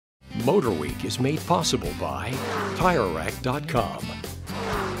MotorWeek is made possible by TireRack.com,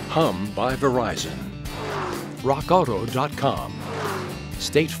 Hum by Verizon, RockAuto.com,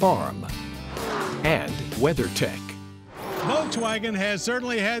 State Farm, and WeatherTech. Volkswagen has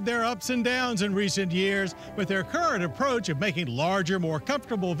certainly had their ups and downs in recent years, but their current approach of making larger, more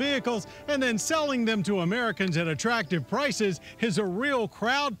comfortable vehicles and then selling them to Americans at attractive prices is a real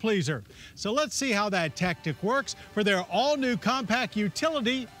crowd pleaser. So let's see how that tactic works for their all-new compact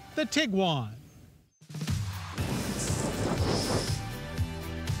utility, the Tiguan.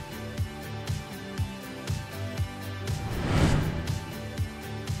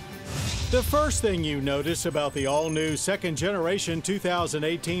 The first thing you notice about the all-new second-generation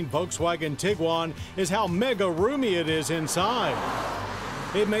 2018 Volkswagen Tiguan is how mega roomy it is inside.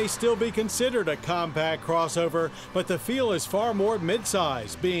 It may still be considered a compact crossover, but the feel is far more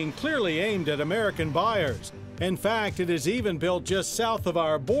midsize, being clearly aimed at American buyers. In fact, it is even built just south of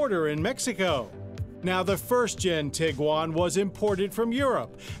our border in Mexico. Now, the first-gen Tiguan was imported from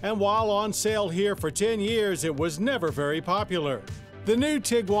Europe, and while on sale here for 10 years, it was never very popular. The new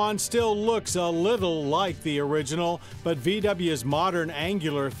Tiguan still looks a little like the original, but VW's modern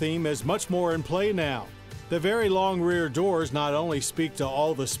angular theme is much more in play now. The very long rear doors not only speak to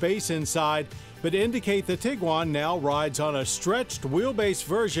all the space inside, but indicate the Tiguan now rides on a stretched wheelbase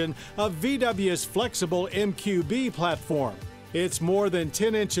version of VW's flexible MQB platform. It's more than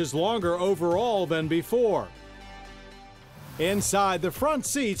 10 inches longer overall than before. Inside, the front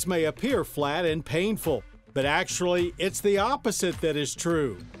seats may appear flat and painful, but actually, it's the opposite that is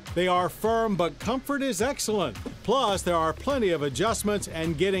true. They are firm, but comfort is excellent. Plus, there are plenty of adjustments,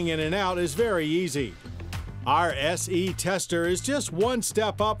 and getting in and out is very easy. Our SE Tester is just one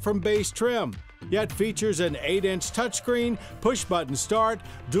step up from base trim, yet features an 8-inch touchscreen, push-button start,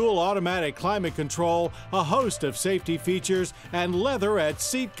 dual automatic climate control, a host of safety features, and leatherette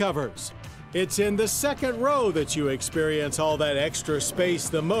seat covers. It's in the second row that you experience all that extra space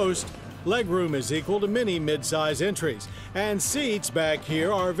the most. Legroom is equal to many midsize entries, and seats back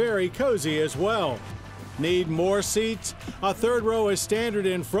here are very cozy as well. Need more seats? A third row is standard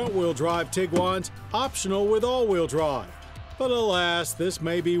in front-wheel drive Tiguans, optional with all-wheel drive. But alas, this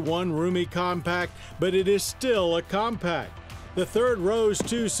may be one roomy compact, but it is still a compact. The third row's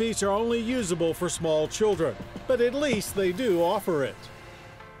 2 seats are only usable for small children, but at least they do offer it.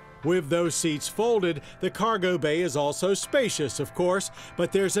 With those seats folded, the cargo bay is also spacious, of course,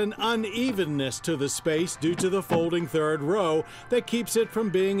 but there's an unevenness to the space due to the folding third row that keeps it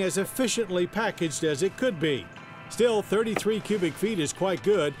from being as efficiently packaged as it could be. Still, 33 cubic feet is quite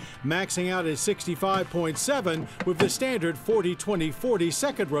good, maxing out at 65.7 with the standard 40-20-40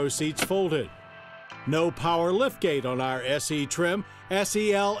 second row seats folded. No power liftgate on our SE trim,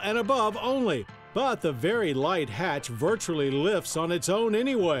 SEL and above only. But the very light hatch virtually lifts on its own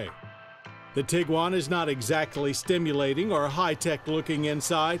anyway. The Tiguan is not exactly stimulating or high-tech looking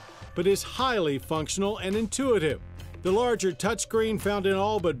inside, but is highly functional and intuitive. The larger touchscreen found in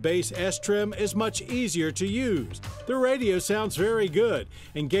all but base S trim is much easier to use. The radio sounds very good,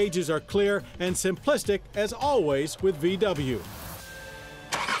 and gauges are clear and simplistic as always with VW.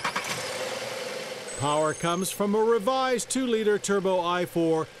 Power comes from a revised 2-liter turbo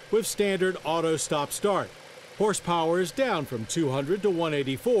i4 with standard auto stop-start. Horsepower is down from 200 to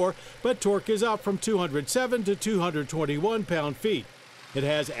 184, but torque is up from 207 to 221 pound-feet. It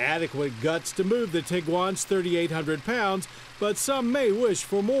has adequate guts to move the Tiguan's 3,800 pounds, but some may wish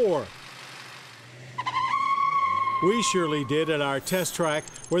for more. We surely did at our test track,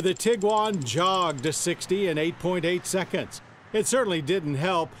 where the Tiguan jogged to 60 in 8.8 seconds. It certainly didn't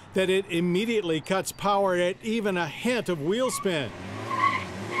help that it immediately cuts power at even a hint of wheel spin.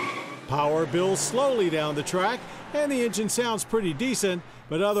 Power builds slowly down the track, and the engine sounds pretty decent,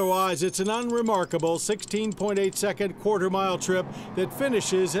 but otherwise it's an unremarkable 16.8 second quarter-mile trip that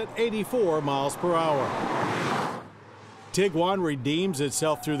finishes at 84 miles per hour. Tiguan redeems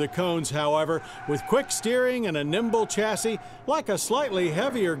itself through the cones, however, with quick steering and a nimble chassis like a slightly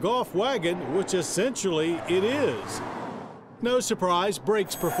heavier Golf wagon, which essentially it is. No surprise,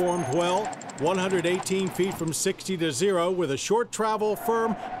 brakes performed well. 118 feet from 60 to 0 with a short travel,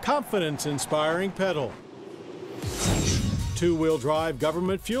 firm, confidence-inspiring pedal. Two-wheel drive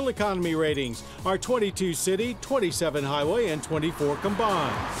government fuel economy ratings are 22 city, 27 highway, and 24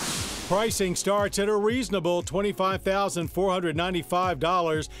 combined. Pricing starts at a reasonable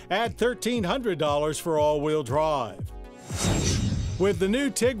 $25,495 at $1,300 for all-wheel drive. With the new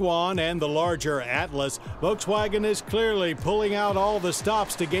Tiguan and the larger Atlas, Volkswagen is clearly pulling out all the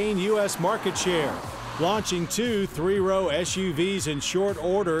stops to gain U.S. market share. Launching two three-row SUVs in short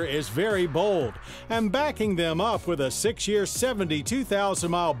order is very bold, and backing them up with a 6-year,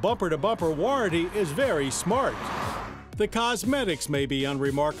 72,000-mile bumper-to-bumper warranty is very smart. The cosmetics may be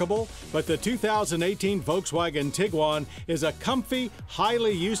unremarkable, but the 2018 Volkswagen Tiguan is a comfy,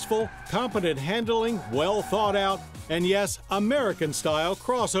 highly useful, competent handling, well thought out, and yes, American-style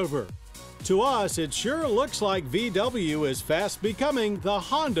crossover. To us, it sure looks like VW is fast becoming the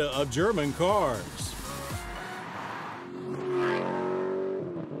Honda of German cars.